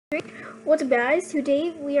What's up, guys?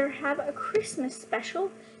 Today we have a Christmas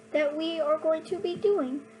special that we are going to be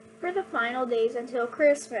doing for the final days until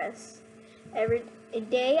Christmas. Every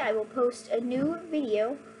day I will post a new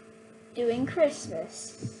video doing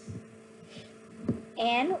Christmas.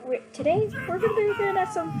 And today we're going to be looking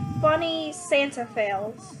at some funny Santa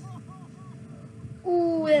fails.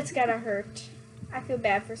 Ooh, that's gotta hurt. I feel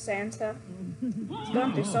bad for Santa. He's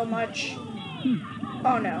going through so much.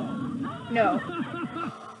 Oh no. No.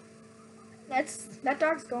 That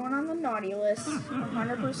dog's going on the naughty list,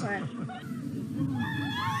 100%.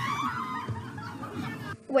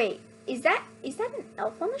 Wait, is that an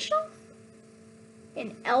elf on the shelf?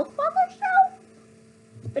 An elf on the shelf?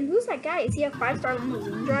 But who's that guy? Is he a 5-star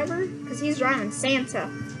limousine driver? Because he's driving Santa.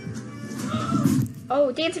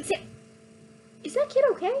 Oh, dancing Santa. Is that kid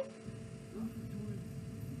okay?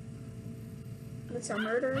 That's a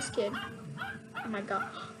murderous kid. Oh my god.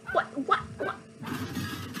 What?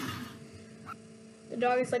 The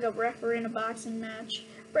dog is like a referee in a boxing match.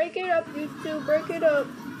 Break it up, you two, break it up.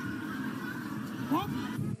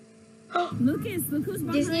 Lucas, look who's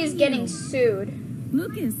behind Disney is getting sued.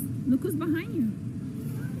 Lucas, look who's behind you.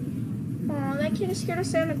 Oh, that kid is scared of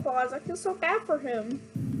Santa Claus. I feel so bad for him.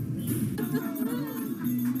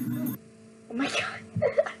 Oh my god.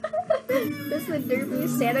 This is the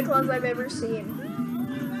derpiest Santa Claus I've ever seen.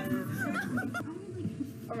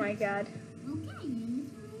 Oh my god.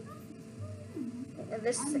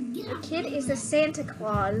 The kid is a Santa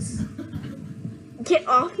Claus. Get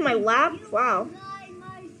off my lap? Wow.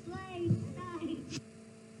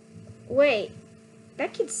 Wait,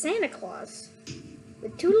 that kid's Santa Claus.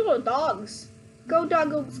 With 2 little dogs. Go,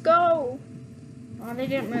 doggos, go! Oh, they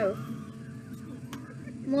didn't move.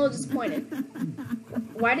 I'm a little disappointed.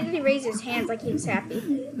 Why did he raise his hands like he was happy?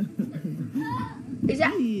 Is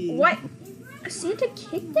that... What? Santa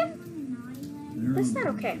kicked him? That's not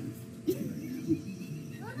okay.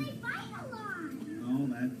 Oh,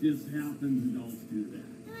 that just happens. Don't do that.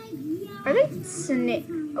 Are they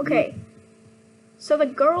Okay. So the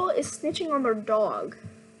girl is snitching on their dog.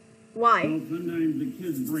 Why? Well, sometimes the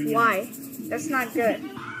kids bring Why? That's not good.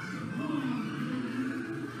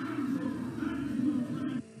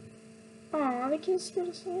 Aw, the kid's scared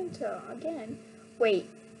of Santa again. Wait,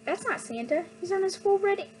 that's not Santa. He's on his full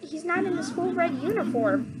red. He's not in his full red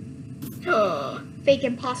uniform. Fake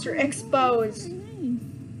imposter exposed.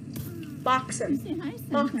 Box him.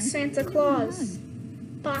 Box Santa Claus.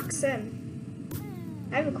 Box him.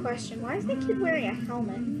 I have a question. Why is that kid wearing a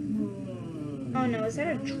helmet? Oh no, is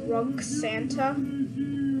that a drunk Santa?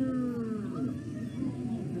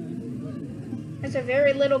 That's a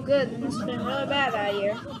very little good. It must have been really bad that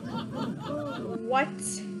year. What?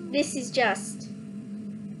 This is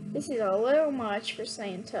a little much for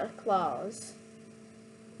Santa Claus.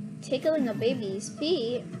 Tickling a baby's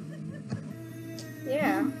feet?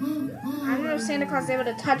 Yeah. I don't know if Santa Claus is able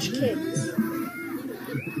to touch kids.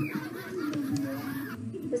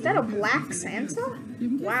 Is that a black Santa?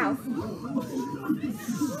 Wow.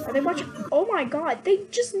 Are they watching? Oh my god, he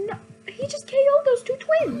just KO'd those 2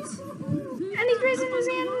 twins. And he's raising his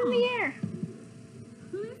hand in the air.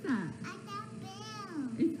 Who is that?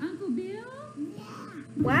 It's Uncle Bill?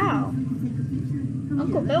 Wow.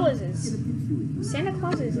 Uncle Bill is his. Santa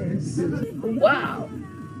Claus is his. Wow.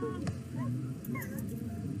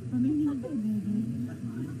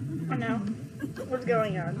 Oh no. What's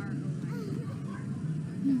going on?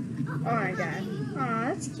 Oh my god. Oh,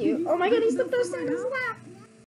 that's cute. Oh my god, he slipped on Santa's lap.